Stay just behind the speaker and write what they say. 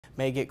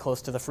may get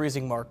close to the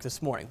freezing mark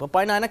this morning. But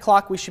by 9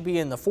 o'clock, we should be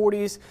in the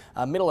 40s,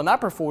 middle and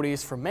upper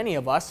 40s for many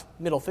of us,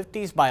 middle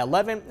 50s by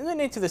 11, and then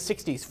into the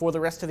 60s for the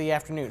rest of the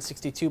afternoon.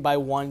 62 by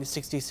 1,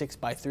 66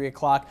 by 3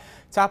 o'clock,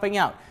 topping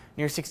out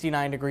near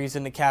 69 degrees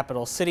in the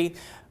capital city.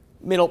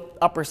 Middle,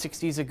 upper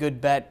 60s a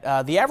good bet.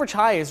 The average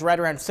high is right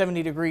around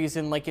 70 degrees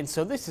in Lincoln,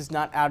 so this is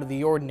not out of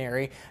the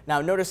ordinary. Now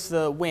notice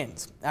the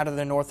winds out of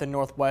the north and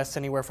northwest,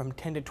 anywhere from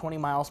 10 to 20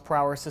 miles per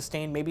hour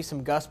sustained, maybe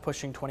some gusts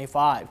pushing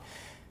 25.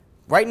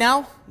 Right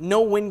now,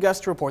 no wind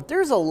gust report.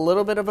 There's a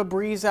little bit of a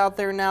breeze out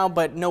there now,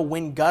 but no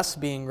wind gusts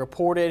being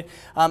reported.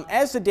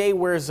 As the day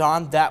wears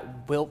on,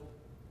 that will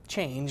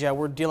change.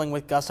 We're dealing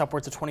with gusts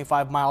upwards of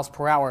 25 miles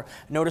per hour.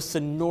 Notice the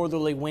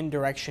northerly wind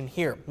direction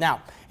here.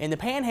 Now, in the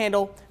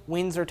Panhandle,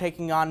 winds are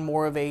taking on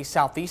more of a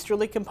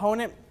southeasterly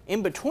component.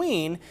 In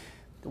between,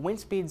 the wind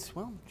speeds,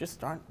 well,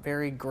 just aren't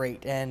very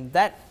great, and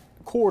that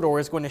corridor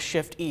is going to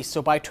shift east.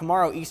 So by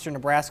tomorrow, eastern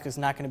Nebraska is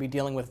not going to be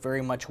dealing with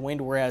very much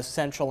wind, whereas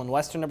central and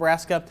western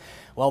Nebraska,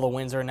 well, the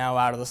winds are now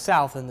out of the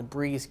south and the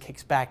breeze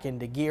kicks back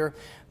into gear.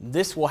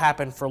 This will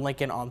happen for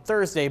Lincoln on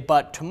Thursday,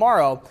 but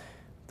tomorrow,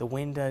 the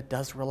wind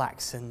does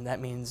relax, and that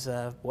means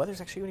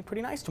weather's actually going to be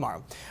pretty nice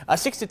tomorrow.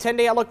 6 to 10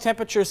 day outlook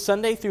temperatures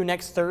Sunday through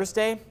next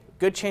Thursday.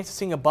 Good chance of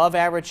seeing above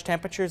average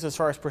temperatures as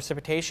far as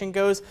precipitation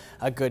goes.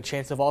 A good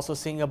chance of also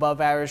seeing above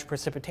average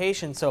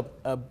precipitation. So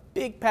a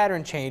big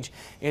pattern change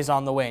is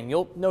on the way, and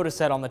you'll notice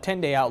that on the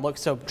 10-day outlook.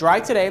 So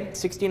dry today,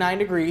 69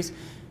 degrees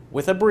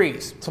with a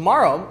breeze.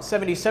 Tomorrow,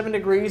 77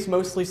 degrees,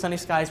 mostly sunny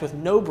skies with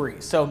no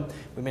breeze. So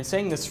we've been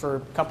saying this for a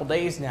couple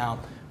days now.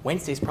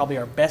 Wednesday's probably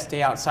our best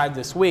day outside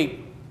this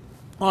week.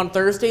 On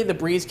Thursday, the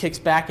breeze kicks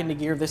back into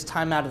gear, this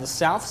time out of the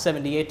south,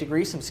 78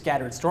 degrees. Some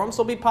scattered storms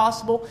will be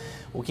possible.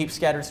 We'll keep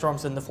scattered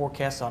storms in the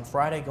forecast on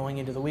Friday going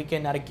into the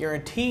weekend. Not a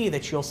guarantee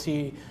that you'll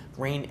see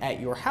rain at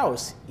your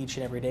house each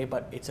and every day,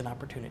 but it's an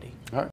opportunity. All right.